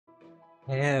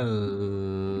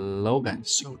Hello guys,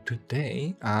 so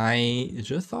today I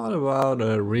just thought about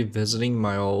revisiting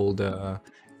my old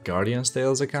Guardian's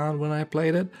Tales account when I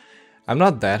played it. I'm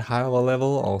not that high of a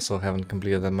level, also haven't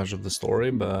completed that much of the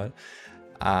story, but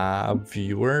a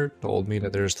viewer told me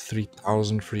that there's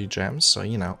 3,000 free gems, so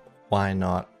you know, why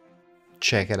not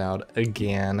check it out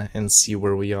again and see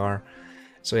where we are.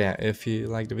 So yeah, if you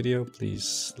like the video,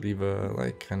 please leave a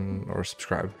like or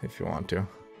subscribe if you want to.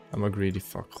 I'm a greedy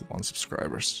fuck who wants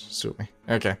subscribers. Sue me.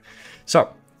 Okay,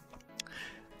 so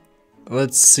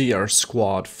let's see our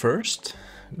squad first.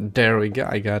 There we go.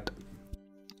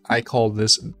 I call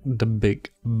this the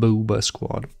big booba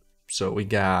squad. So we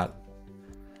got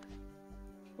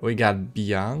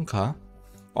Bianca,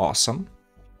 awesome.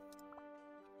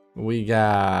 We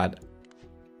got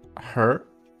her,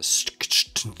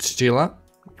 Stila,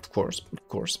 of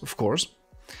course.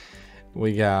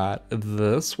 We got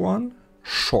this one,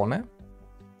 Shone,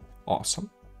 awesome.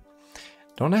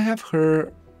 Don't I have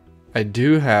her? I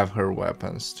do have her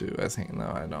weapons too, I think. No,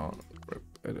 I don't.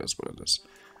 It is what it is.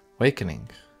 Awakening.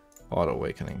 Auto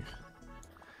awakening.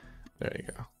 There you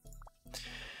go.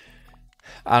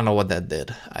 I don't know what that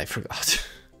did. I forgot.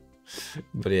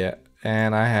 But yeah.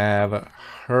 And I have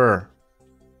her.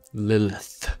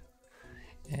 Lilith.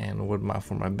 And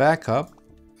for my backup,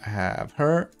 I have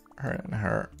her, and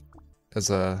her as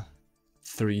a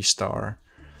 3-star.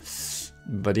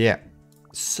 But yeah.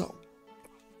 So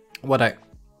what did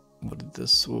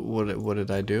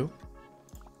I do?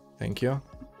 Thank you.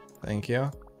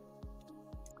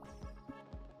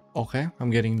 Okay, I'm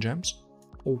getting gems.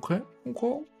 Okay.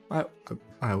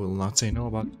 I will not say no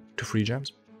about 2 free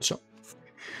gems. So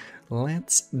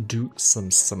let's do some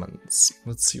summons.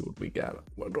 Let's see what we got.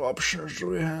 What options do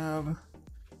we have?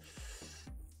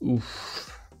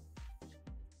 Oof.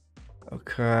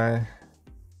 Okay.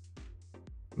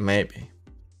 Maybe.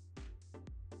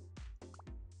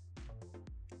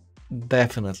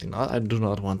 Definitely not. I do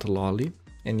not want a lolly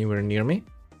anywhere near me.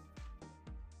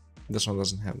 This one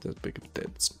doesn't have that big of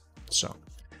tits. So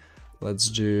let's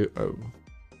do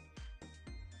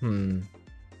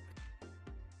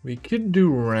we could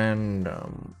do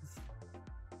random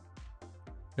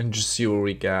and just see what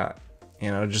we got.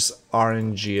 You know, just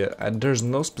RNG. There's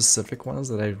no specific ones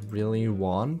that I really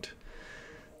want.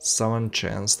 Someone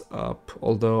chanced up,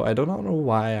 although I don't know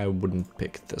why I wouldn't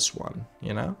pick this one,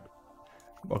 you know?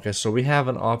 Okay, so we have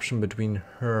an option between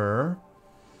her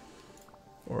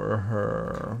or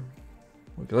her.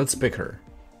 Okay, let's pick her.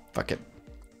 Fuck it.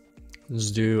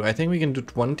 Let's do, I think we can do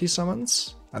 20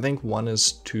 summons. I think one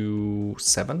is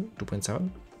 2.7.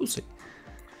 We'll see.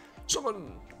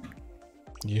 Summon.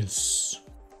 Yes.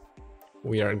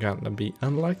 We are gonna be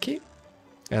unlucky,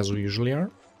 as we usually are.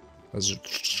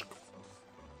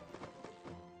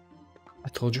 I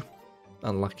told you.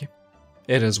 Unlucky.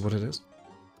 It is what it is.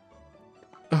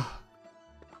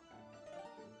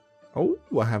 Oh,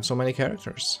 I have so many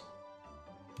characters.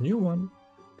 New one.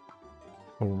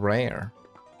 Rare.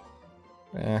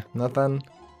 Nothing.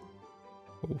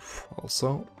 Oof,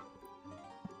 also.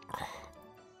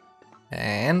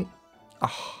 And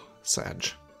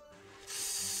Sag.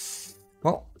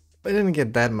 Well, I didn't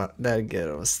get that good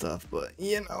of stuff, but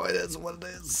you know, it is what it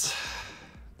is.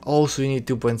 Also, you need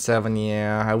 2.7.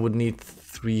 Yeah, I would need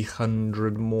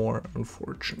 300 more,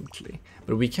 unfortunately.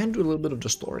 But we can do a little bit of the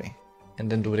story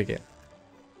and then do it again.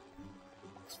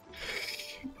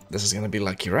 This is gonna be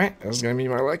lucky, right? This is gonna be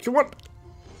my lucky one.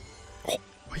 Oh,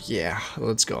 yeah,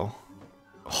 let's go.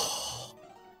 Oh,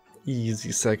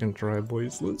 easy second try,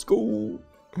 boys. Let's go.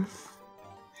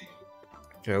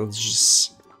 Okay, let's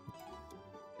just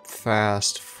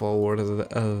fast forward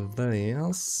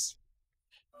this.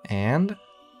 And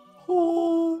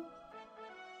oh.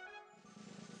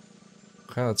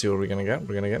 Okay, let's see what we're gonna get.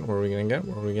 What are we gonna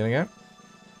get?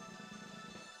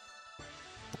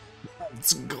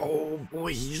 Let's go,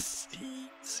 boys.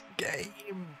 Easy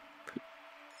game.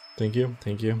 Thank you.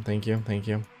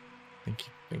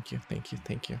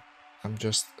 I'm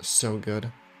just so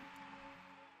good.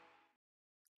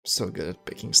 So good at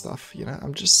picking stuff, you know?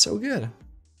 I'm just so good.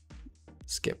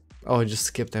 Skip. Oh, I just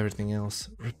skipped everything else.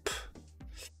 Rip.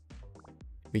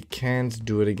 We can't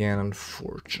do it again,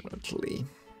 unfortunately.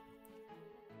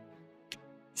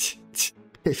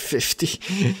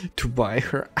 50 to buy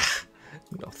her.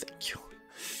 No, thank you.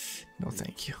 No,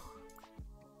 thank you.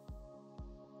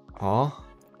 Oh,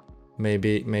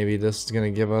 maybe this is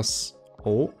gonna give us.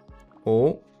 Oh,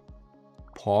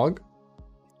 Pog.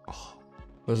 Oh,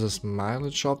 what is this?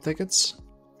 Mileage shop tickets?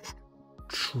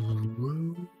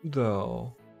 True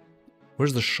though.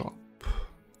 Where's the shop?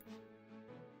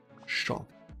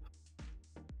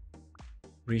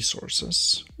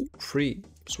 resources. Ooh, free.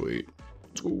 Sweet.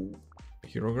 Let's go.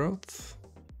 Hero growth?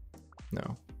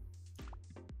 No.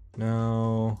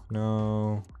 No,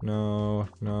 no, no,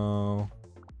 no.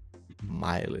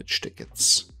 Mileage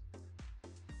tickets.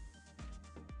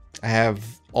 I have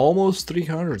almost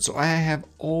 300, so I have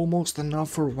almost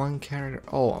enough for one character.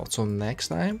 Oh, so next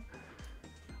time?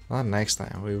 Not next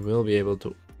time. We will be able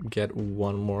to get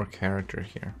one more character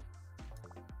here.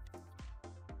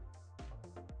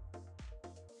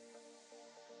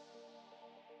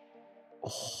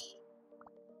 Oh.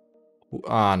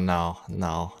 Ah, no,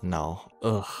 no, no.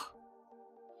 Ugh.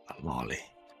 A lolly.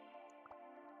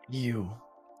 You.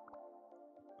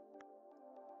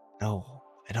 No,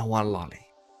 I don't want a lolly.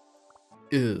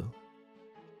 Ew.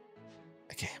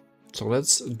 Okay, so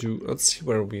let's see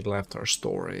where we left our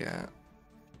story at.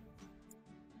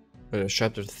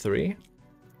 Chapter 3?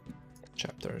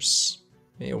 Chapters.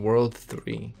 Yeah, World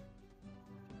 3.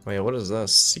 Wait, what is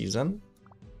this? Season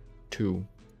 2.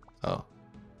 Oh.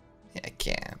 Yeah, I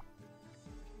can.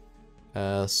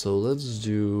 So let's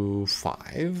do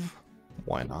 5.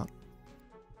 Why not?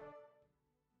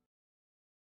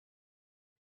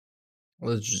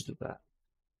 Let's just do that.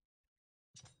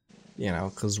 You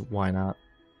know, because why not?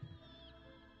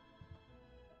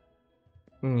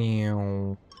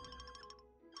 Meow.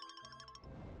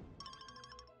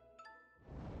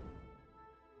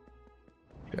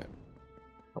 Shit.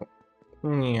 Oh.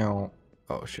 Meow.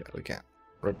 Oh shit, we can't.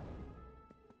 Rip.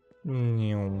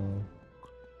 Meow.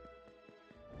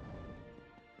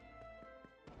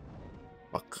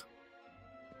 Fuck.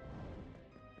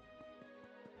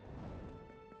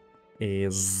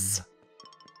 Is.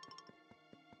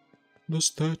 The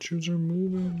statues are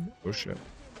moving. Oh shit.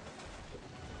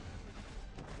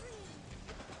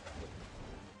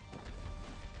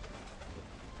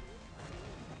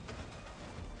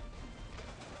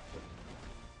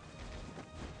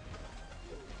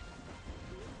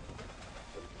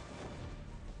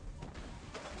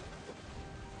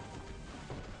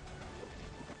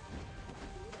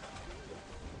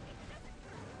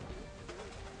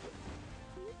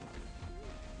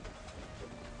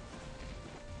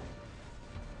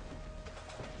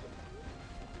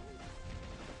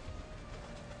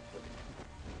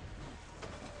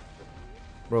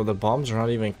 Bro, the bombs are not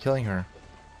even killing her.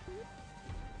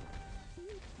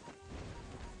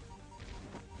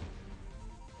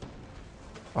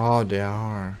 Oh, they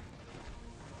are.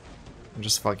 I'm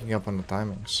just fucking up on the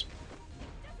timings.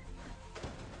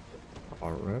 Oh,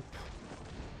 rip.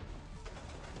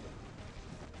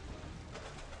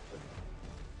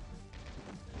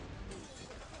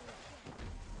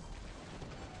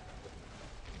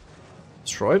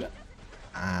 Destroyed?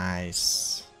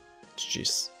 Nice.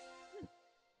 Jeez.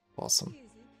 Awesome.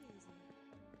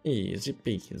 Easy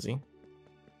peasy.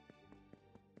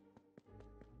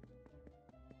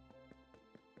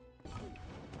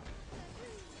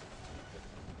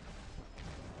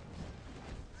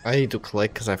 I need to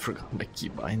collect because I forgot my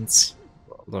keybinds.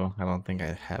 Although I don't think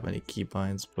I have any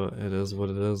keybinds, but it is what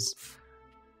it is.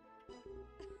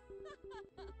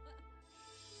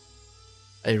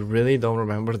 I really don't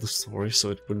remember the story,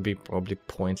 so it would be probably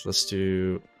pointless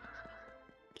to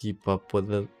keep up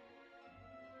with it.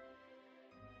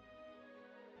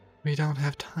 We don't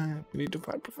have time. We need to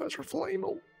find Professor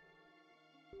Flamel.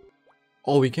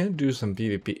 Oh, we can do some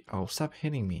PvP. Oh, stop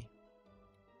hitting me.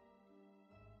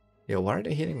 Yeah, why are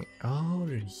they hitting me? Oh,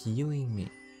 they're healing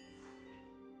me.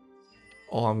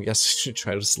 Oh, I'm guessing she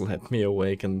tried to slap me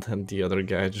awake and then the other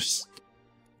guy just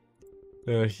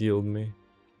healed me.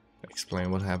 Explain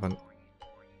what happened.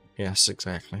 Yes,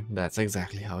 exactly. That's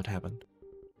exactly how it happened.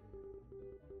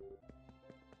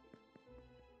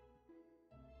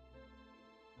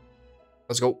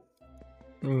 Let's go.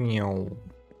 Meow.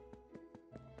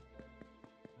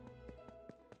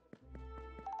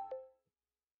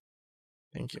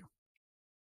 Thank you.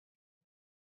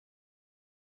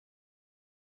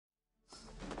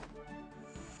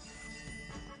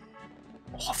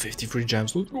 Oh, 53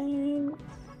 gems. Let's go.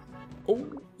 Oh,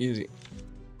 easy.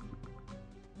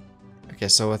 Okay,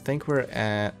 so I think we're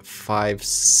at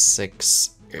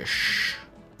 5-6-ish.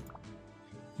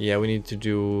 Yeah, we need to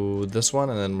do this one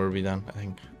and then we'll be done, I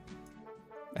think.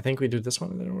 I think we do this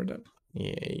one and then we're done.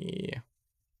 Yeah.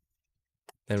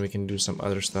 Then we can do some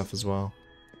other stuff as well.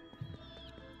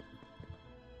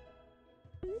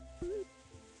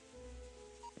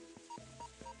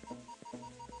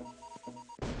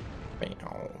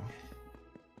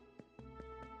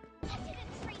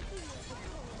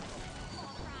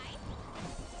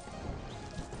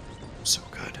 So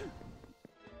good.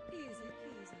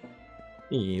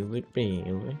 Easy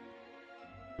peasy.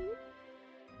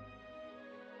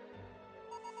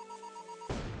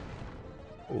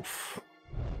 Oof.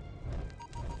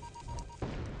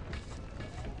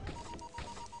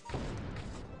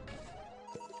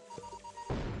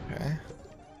 Okay.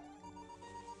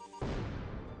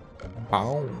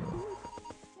 Boom.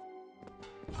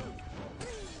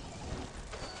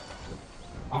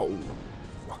 Oh.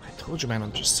 I told you, man,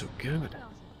 I'm just so good.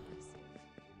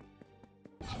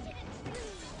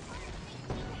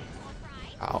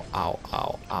 Ow, ow,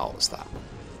 ow, ow, stop.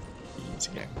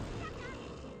 Easy game.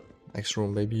 Next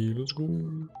room, baby, let's go.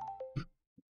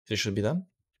 This should be done.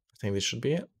 I think this should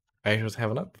be it. I should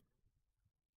have it up.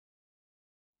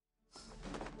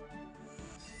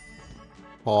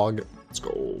 Hog, let's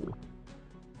go.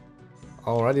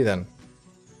 Alrighty then.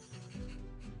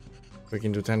 We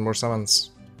can do 10 more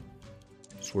summons.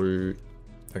 Sweet.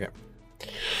 Okay.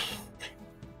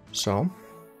 So,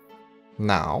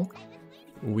 now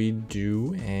we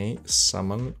do a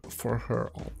summon for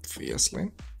her,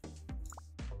 obviously.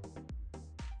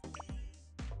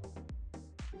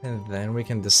 And then we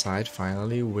can decide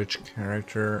finally which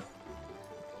character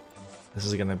this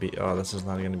is gonna be. Oh, this is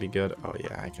not gonna be good. Oh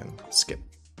yeah, I can skip.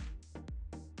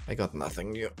 I got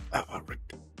nothing new. Oh,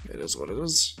 it is what it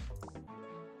is.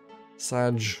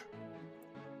 Sag.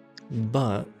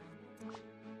 But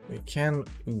we can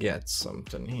get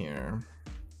something here.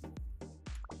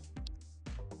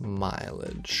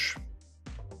 Mileage.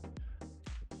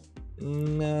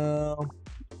 No.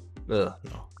 Ugh,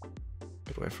 no.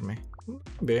 Get away from me.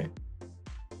 Maybe.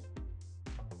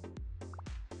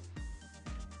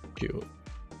 Cute.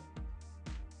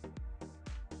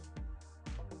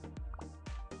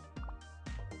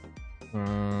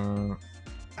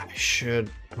 I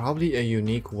should. Probably a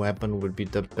unique weapon would be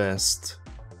the best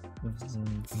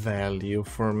value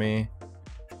for me.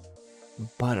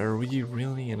 But are we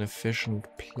really an efficient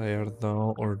player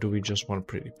though, or do we just want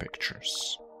pretty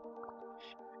pictures?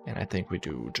 And I think we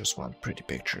do just want pretty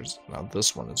pictures. Now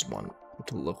this one is one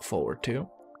to look forward to.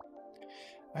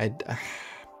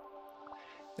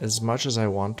 As much as I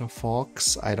want a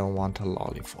fox, I don't want a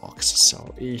lollyfox,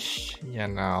 so you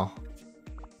know.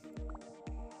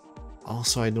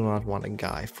 Also, I do not want a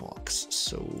guy fox,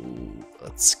 so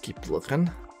let's keep looking.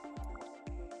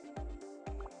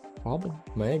 Probably,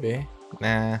 maybe.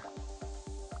 Nah.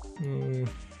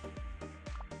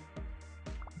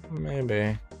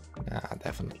 Maybe. Nah,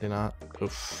 definitely not.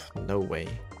 Oof, no way.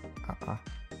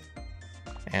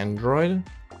 Android?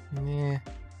 Yeah.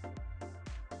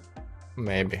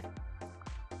 Maybe.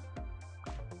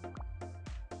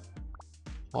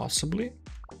 Possibly.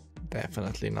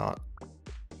 Definitely not.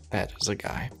 That is a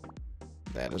guy.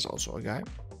 That is also a guy.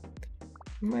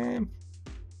 Man.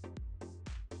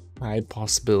 High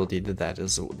possibility that that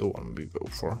is the one we go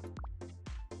for.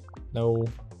 No.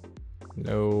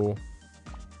 No.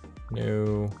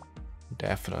 No.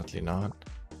 Definitely not.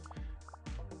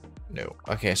 No.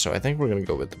 Okay, so I think we're gonna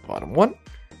go with the bottom one.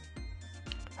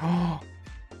 Oh.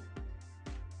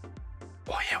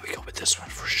 Oh yeah, we go with this one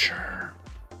for sure.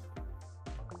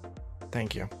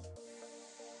 Thank you.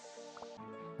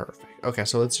 Perfect. Okay,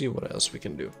 so let's see what else we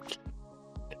can do.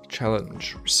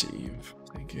 Challenge, receive.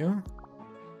 Thank you.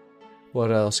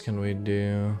 What else can we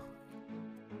do?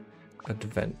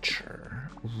 Adventure,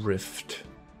 rift,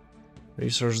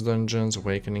 resource dungeons,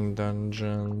 awakening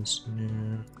dungeons,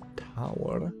 new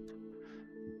tower.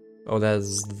 Oh,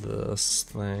 that's this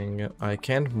thing. I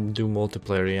can't do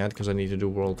multiplayer yet because I need to do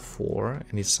World 4.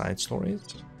 Any side stories?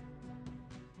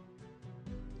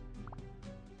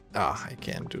 Ah, I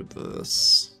can't do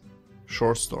this.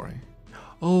 Short story.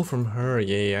 Oh, from her.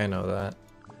 Yeah, I know that.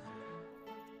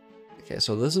 Okay,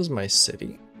 so this is my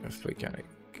city. If we can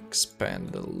expand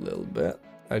it a little bit.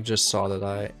 I just saw that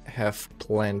I have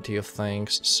plenty of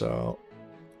things, so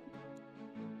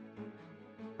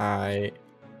I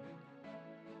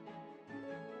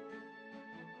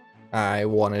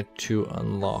wanted to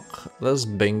unlock this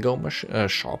bingo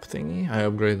shop thingy. I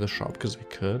upgraded the shop because I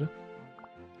could.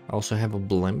 I also have a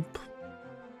blimp.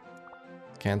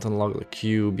 Can't unlock the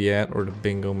cube yet or the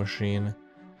bingo machine.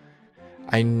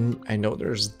 I know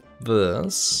there's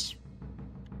this.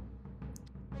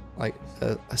 Like,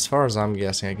 as far as I'm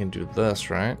guessing, I can do this,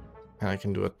 right? And I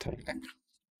can do attack.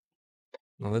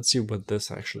 Now let's see what this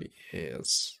actually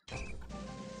is.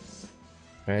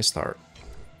 Okay, start.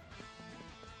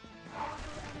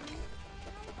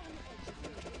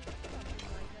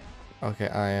 Okay,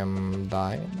 I am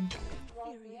dying.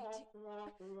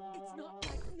 It's not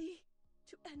like me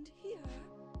to end here.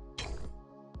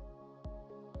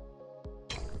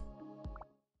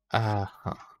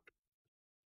 Uh-huh.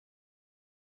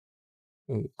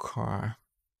 Okay.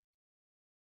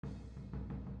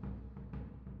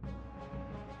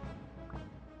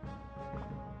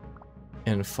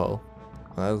 info.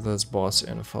 That's boss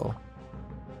info.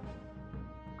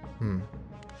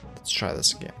 Let's try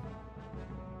this again.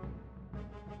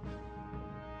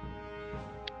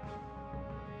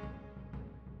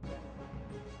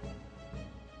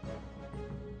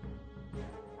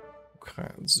 Okay,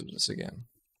 let's do this again.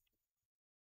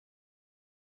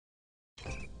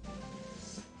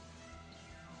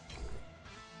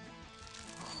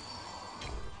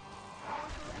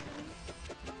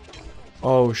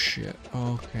 Oh shit.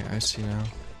 Okay, I see now.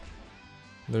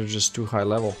 They're just too high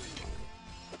level.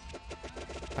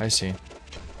 I see.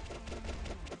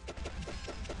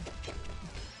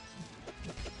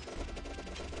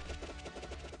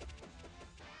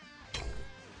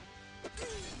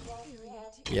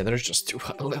 Yeah, they're just too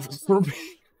high level for me.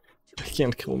 I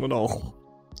can't kill them at all.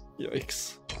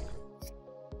 Yikes.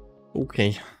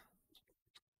 Okay.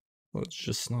 Let's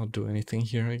just not do anything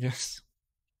here, I guess.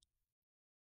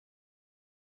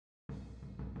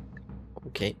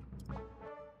 Okay.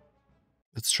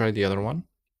 Let's try the other one.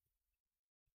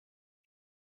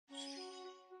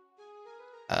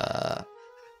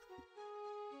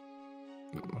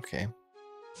 Okay.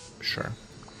 Sure.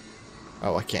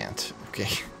 Oh, I can't. Okay.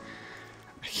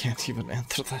 I can't even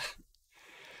enter that.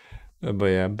 But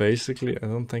yeah, basically, I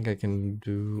don't think I can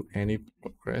do any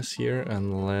progress here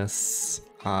unless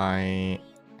I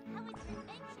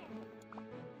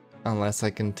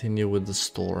continue with the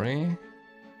story.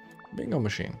 Bingo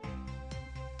machine.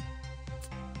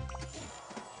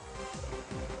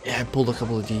 Yeah, I pulled a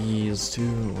couple of these too,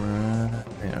 right?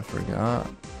 Yeah, I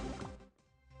forgot.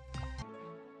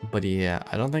 But yeah,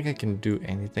 I don't think I can do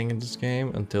anything in this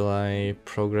game until I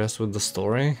progress with the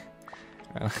story.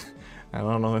 I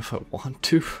don't know if I want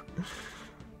to.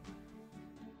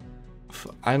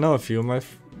 I know a few of my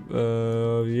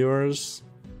viewers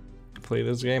play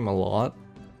this game a lot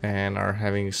and are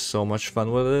having so much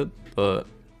fun with it, but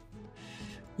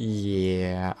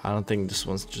yeah, I don't think this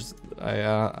one's just...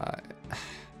 I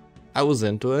was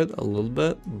into it a little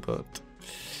bit, but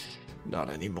not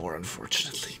anymore,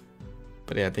 unfortunately.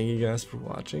 But yeah, thank you guys for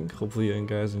watching. Hopefully you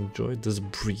guys enjoyed this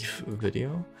brief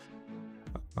video.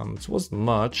 It wasn't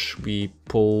much. We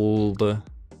pulled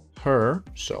her,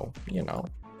 so, you know,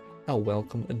 a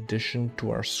welcome addition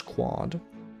to our squad.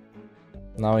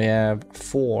 Now we have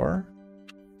 4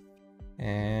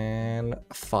 and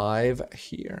 5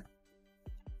 here.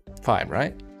 5,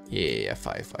 right? Yeah,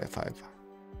 5.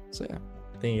 So yeah,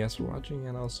 thank you guys for watching,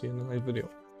 and I'll see you in the next video.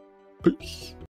 Peace.